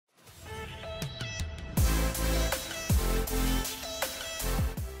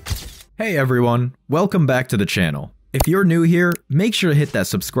Hey everyone, welcome back to the channel. If you're new here, make sure to hit that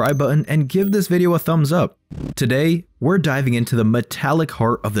subscribe button and give this video a thumbs up. Today, we're diving into the metallic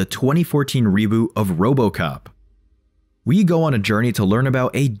heart of the 2014 reboot of Robocop. We go on a journey to learn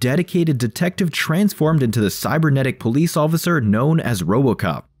about a dedicated detective transformed into the cybernetic police officer known as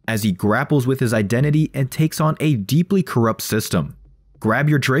Robocop, as he grapples with his identity and takes on a deeply corrupt system. Grab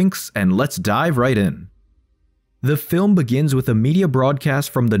your drinks and let's dive right in. The film begins with a media broadcast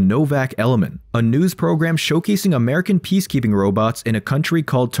from the Novak Element, a news program showcasing American peacekeeping robots in a country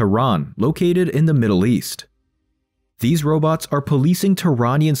called Tehran, located in the Middle East. These robots are policing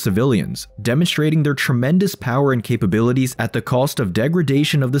Tehranian civilians, demonstrating their tremendous power and capabilities at the cost of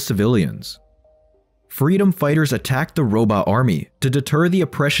degradation of the civilians. Freedom fighters attack the robot army to deter the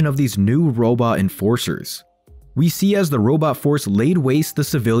oppression of these new robot enforcers. We see as the robot force laid waste the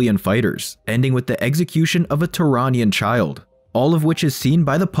civilian fighters, ending with the execution of a Tehranian child, all of which is seen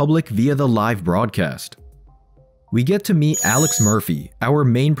by the public via the live broadcast. We get to meet Alex Murphy, our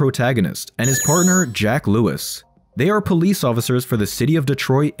main protagonist, and his partner Jack Lewis. They are police officers for the city of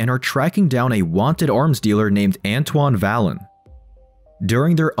Detroit and are tracking down a wanted arms dealer named Antoine Vallon.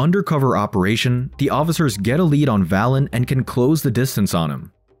 During their undercover operation, the officers get a lead on Vallon and can close the distance on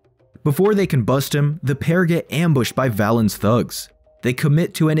him. Before they can bust him, the pair get ambushed by Vallon's thugs. They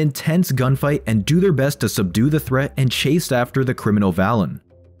commit to an intense gunfight and do their best to subdue the threat and chase after the criminal Vallon.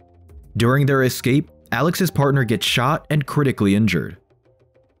 During their escape, Alex's partner gets shot and critically injured.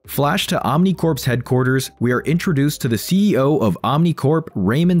 Flash to OmniCorp's headquarters, we are introduced to the CEO of OmniCorp,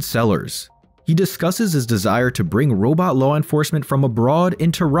 Raymond Sellers. He discusses his desire to bring robot law enforcement from abroad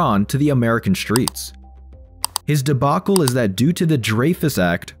in Tehran to the American streets. His debacle is that due to the Dreyfus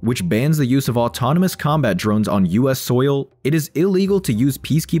Act, which bans the use of autonomous combat drones on US soil, it is illegal to use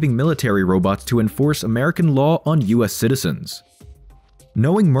peacekeeping military robots to enforce American law on US citizens.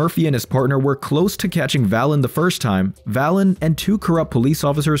 Knowing Murphy and his partner were close to catching Vallon the first time, Vallon and two corrupt police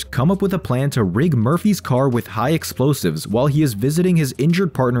officers come up with a plan to rig Murphy's car with high explosives while he is visiting his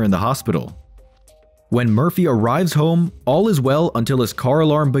injured partner in the hospital. When Murphy arrives home, all is well until his car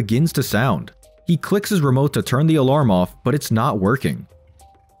alarm begins to sound. He clicks his remote to turn the alarm off, but it's not working.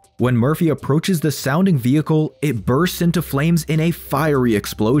 When Murphy approaches the sounding vehicle, it bursts into flames in a fiery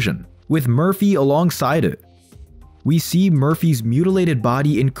explosion, with Murphy alongside it. We see Murphy's mutilated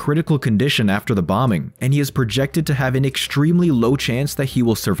body in critical condition after the bombing, and he is projected to have an extremely low chance that he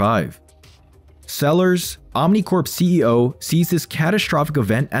will survive. Sellers, OmniCorp's CEO, sees this catastrophic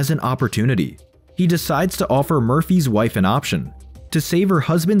event as an opportunity. He decides to offer Murphy's wife an option: to save her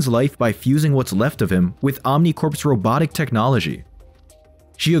husband's life by fusing what's left of him with OmniCorp's robotic technology.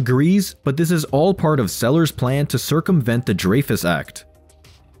 She agrees, but this is all part of Sellers' plan to circumvent the Dreyfus Act.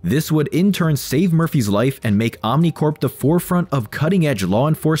 This would in turn save Murphy's life and make OmniCorp the forefront of cutting-edge law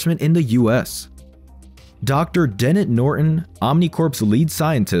enforcement in the US. Dr. Dennett Norton, OmniCorp's lead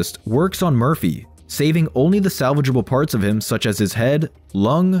scientist, works on Murphy, saving only the salvageable parts of him such as his head,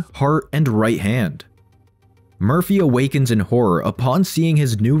 lung, heart, and right hand. Murphy awakens in horror upon seeing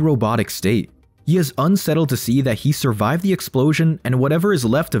his new robotic state. He is unsettled to see that he survived the explosion and whatever is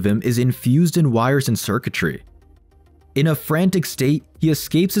left of him is infused in wires and circuitry. In a frantic state, he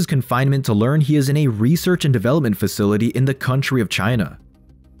escapes his confinement to learn he is in a research and development facility in the country of China.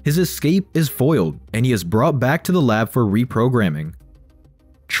 His escape is foiled, and he is brought back to the lab for reprogramming.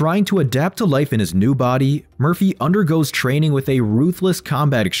 Trying to adapt to life in his new body, Murphy undergoes training with a ruthless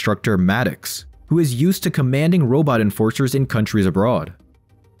combat instructor, Maddox, who is used to commanding robot enforcers in countries abroad.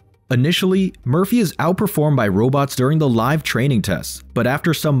 Initially, Murphy is outperformed by robots during the live training tests, but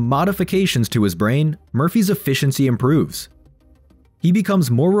after some modifications to his brain, Murphy's efficiency improves. He becomes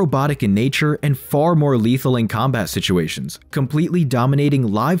more robotic in nature and far more lethal in combat situations, completely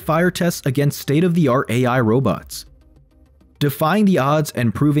dominating live fire tests against state-of-the-art AI robots, defying the odds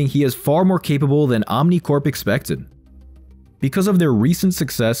and proving he is far more capable than OmniCorp expected. Because of their recent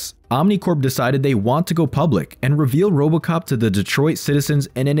success, OmniCorp decided they want to go public and reveal Robocop to the Detroit citizens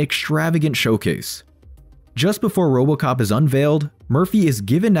in an extravagant showcase. Just before Robocop is unveiled, Murphy is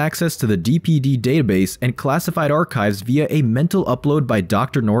given access to the DPD database and classified archives via a mental upload by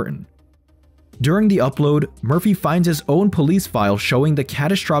Dr. Norton. During the upload, Murphy finds his own police file showing the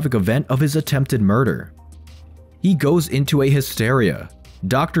catastrophic event of his attempted murder. He goes into a hysteria.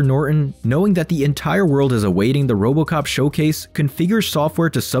 Dr. Norton, knowing that the entire world is awaiting the Robocop showcase, configures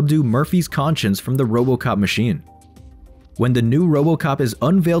software to subdue Murphy's conscience from the Robocop machine. When the new Robocop is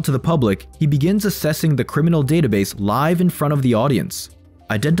unveiled to the public, he begins assessing the criminal database live in front of the audience,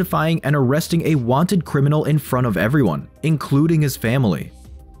 identifying and arresting a wanted criminal in front of everyone, including his family.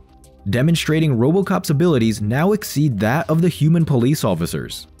 Demonstrating Robocop's abilities now exceed that of the human police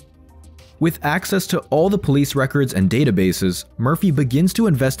officers. With access to all the police records and databases, Murphy begins to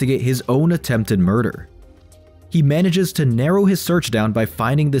investigate his own attempted murder. He manages to narrow his search down by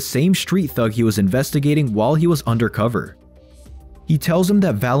finding the same street thug he was investigating while he was undercover. He tells him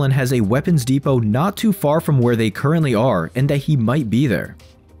that Valen has a weapons depot not too far from where they currently are and that he might be there.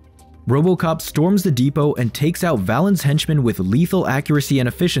 Robocop storms the depot and takes out Valen's henchman with lethal accuracy and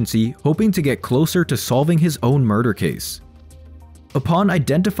efficiency, hoping to get closer to solving his own murder case. Upon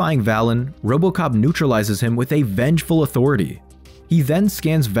identifying Valen, Robocop neutralizes him with a vengeful authority. He then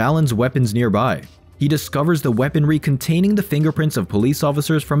scans Valen's weapons nearby. He discovers the weaponry containing the fingerprints of police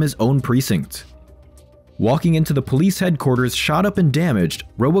officers from his own precinct. Walking into the police headquarters shot up and damaged,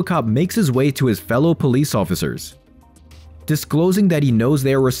 Robocop makes his way to his fellow police officers. Disclosing that he knows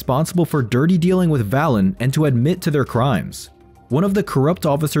they are responsible for dirty dealing with Valen and to admit to their crimes. One of the corrupt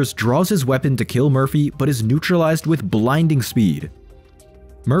officers draws his weapon to kill Murphy but is neutralized with blinding speed.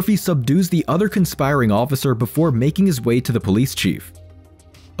 Murphy subdues the other conspiring officer before making his way to the police chief.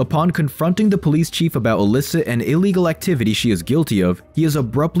 Upon confronting the police chief about illicit and illegal activity she is guilty of, he is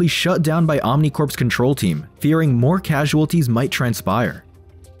abruptly shut down by OmniCorp's control team, fearing more casualties might transpire.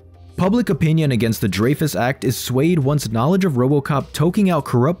 Public opinion against the Dreyfus Act is swayed once knowledge of Robocop toking out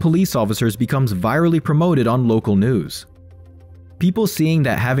corrupt police officers becomes virally promoted on local news. People seeing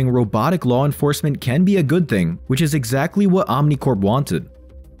that having robotic law enforcement can be a good thing, which is exactly what OmniCorp wanted.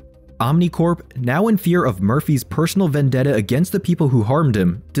 OmniCorp, now in fear of Murphy's personal vendetta against the people who harmed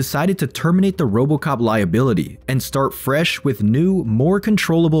him, decided to terminate the Robocop liability and start fresh with new, more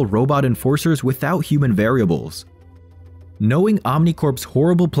controllable robot enforcers without human variables. Knowing OmniCorp's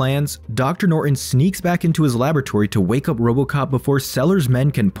horrible plans, Dr. Norton sneaks back into his laboratory to wake up Robocop before Sellers' men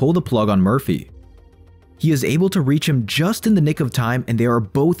can pull the plug on Murphy. He is able to reach him just in the nick of time and they are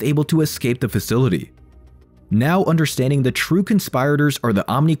both able to escape the facility. Now understanding the true conspirators are the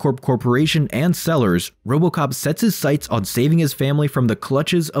OmniCorp Corporation and Sellers, Robocop sets his sights on saving his family from the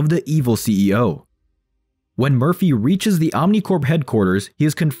clutches of the evil CEO. When Murphy reaches the OmniCorp headquarters, he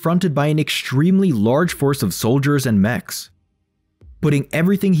is confronted by an extremely large force of soldiers and mechs. Putting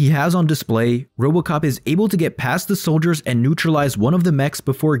everything he has on display, Robocop is able to get past the soldiers and neutralize one of the mechs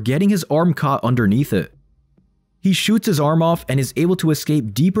before getting his arm caught underneath it. He shoots his arm off and is able to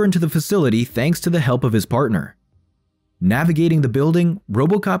escape deeper into the facility thanks to the help of his partner. Navigating the building,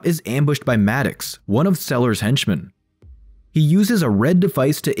 Robocop is ambushed by Maddox, one of Sellers' henchmen. He uses a red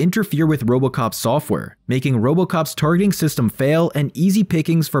device to interfere with Robocop's software, making Robocop's targeting system fail and easy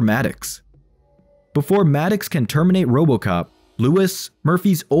pickings for Maddox. Before Maddox can terminate Robocop, Lewis,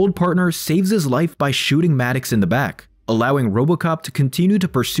 Murphy's old partner, saves his life by shooting Maddox in the back, allowing Robocop to continue to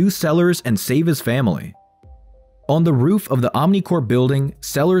pursue Sellers and save his family. On the roof of the OmniCorp building,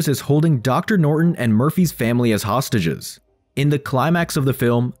 Sellers is holding Dr. Norton and Murphy's family as hostages. In the climax of the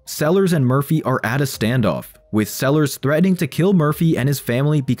film, Sellers and Murphy are at a standoff, with Sellers threatening to kill Murphy and his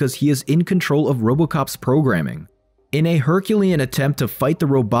family because he is in control of Robocop's programming. In a Herculean attempt to fight the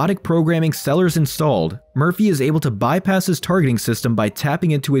robotic programming Sellers installed, Murphy is able to bypass his targeting system by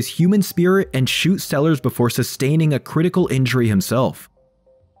tapping into his human spirit and shoot Sellers before sustaining a critical injury himself.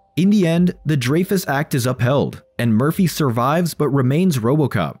 In the end, the Dreyfus Act is upheld, and Murphy survives but remains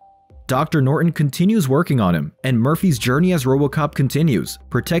Robocop. Dr. Norton continues working on him, and Murphy's journey as Robocop continues,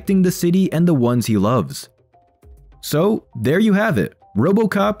 protecting the city and the ones he loves. So, there you have it,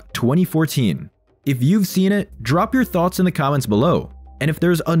 Robocop 2014. If you've seen it, drop your thoughts in the comments below, and if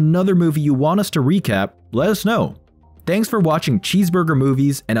there's another movie you want us to recap, let us know. Thanks for watching Cheeseburger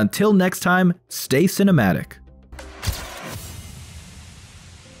Movies, and until next time, stay cinematic.